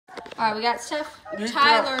Alright, we got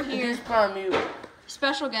Tyler here, Mute.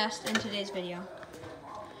 special guest in today's video.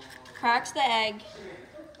 Cracks the egg.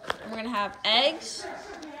 We're gonna have eggs,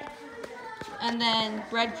 and then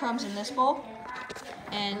breadcrumbs in this bowl,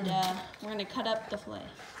 and we're gonna cut up the fillet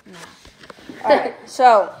now. Alright,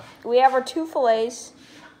 so we have our 2 fillets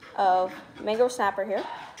of Mangrove Snapper here.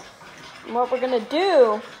 And what we're gonna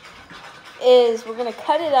do is we're gonna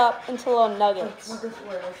cut it up into little nuggets.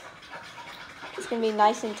 It's gonna be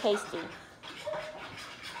nice and tasty.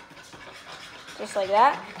 Just like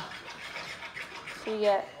that. So you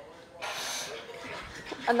get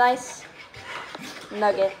a nice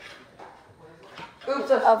nugget. Oops,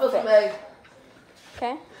 I spilled some egg.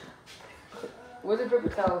 Okay? Where's the paper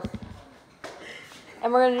towels?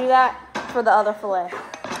 And we're gonna do that for the other fillet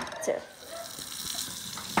too.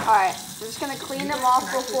 Alright, we're just gonna clean them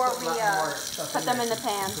off before we put them in the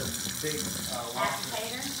pan.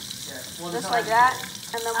 Just like that,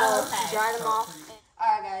 and then we'll dry them off.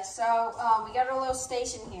 Alright guys, so we got our little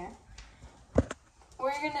station here.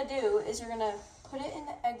 What you're gonna do is you're gonna put it in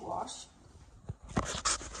the egg wash.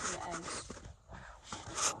 The eggs.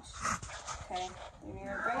 Okay, and you're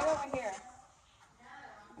gonna bring it over here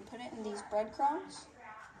and put it in these breadcrumbs.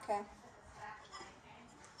 Okay.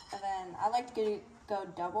 And then I like to go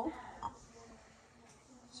double.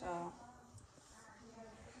 So,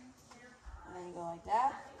 and then you go like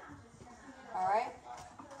that. Alright.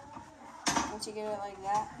 Once you get it like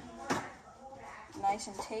that, nice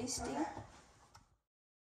and tasty.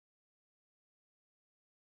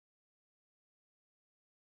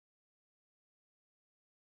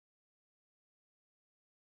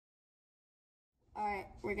 Alright,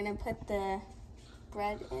 we're gonna put the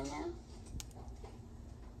bread in now.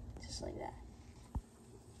 Just like that.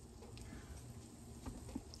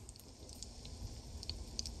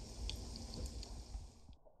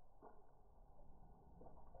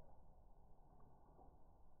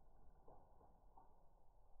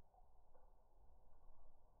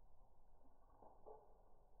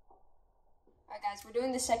 Alright guys, we're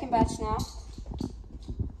doing the second batch now.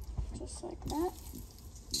 Just like that.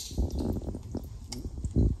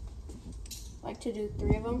 Like to do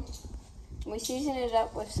 3 of them. And we season it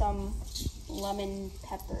up with some lemon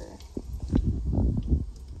pepper.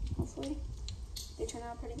 Hopefully they turn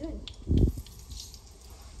out pretty good.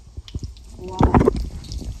 Wow.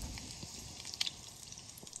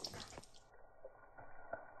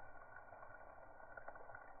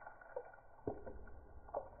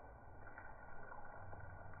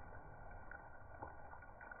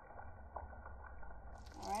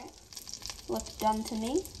 Alright, looks done to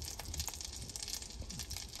me.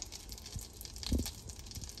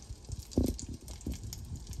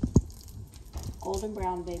 Golden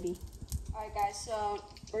brown, baby. Alright guys, so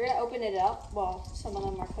we're gonna open it up. Well, some of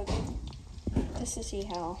them are cooking. Just to see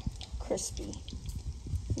how crispy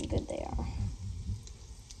and good they are.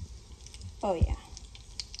 Oh yeah.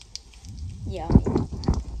 Yummy.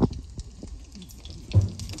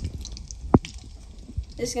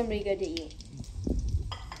 This is gonna be good to eat.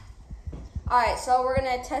 Alright, so we're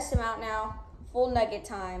gonna test them out now. Full nugget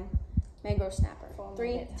time. Mangrove Snapper.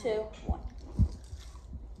 3, 2, 1.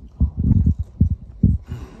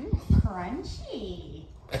 Crunchy.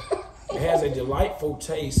 It has a delightful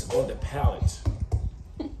taste on the palate.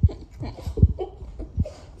 And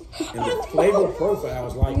the flavor profile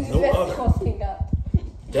is like no other.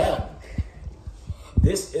 Dad,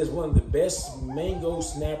 this is one of the best mango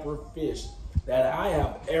snapper fish that I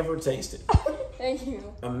have ever tasted. Thank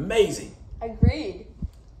you. Amazing. Agreed.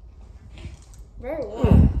 Very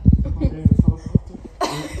well.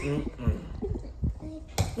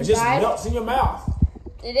 It just melts in your mouth.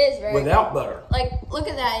 It is very without good. butter. Like, look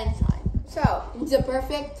at that inside. So,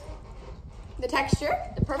 the texture,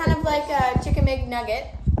 kind of like a chicken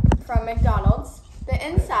McNugget from McDonald's. The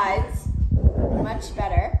inside's much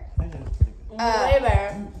better. Way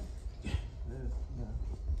better.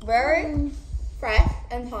 Very fresh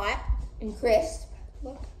and hot and crisp.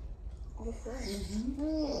 Look. It's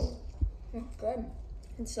good.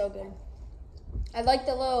 It's so good. I like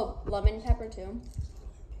the little lemon pepper too.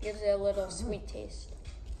 Gives it a little sweet taste.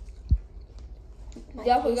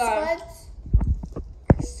 Definitely got buds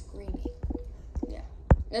are screaming. Yeah,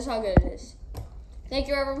 that's how good it is. Thank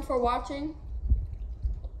you everyone for watching,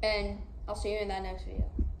 and I'll see you in that next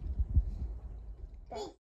video.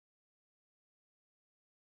 Bye.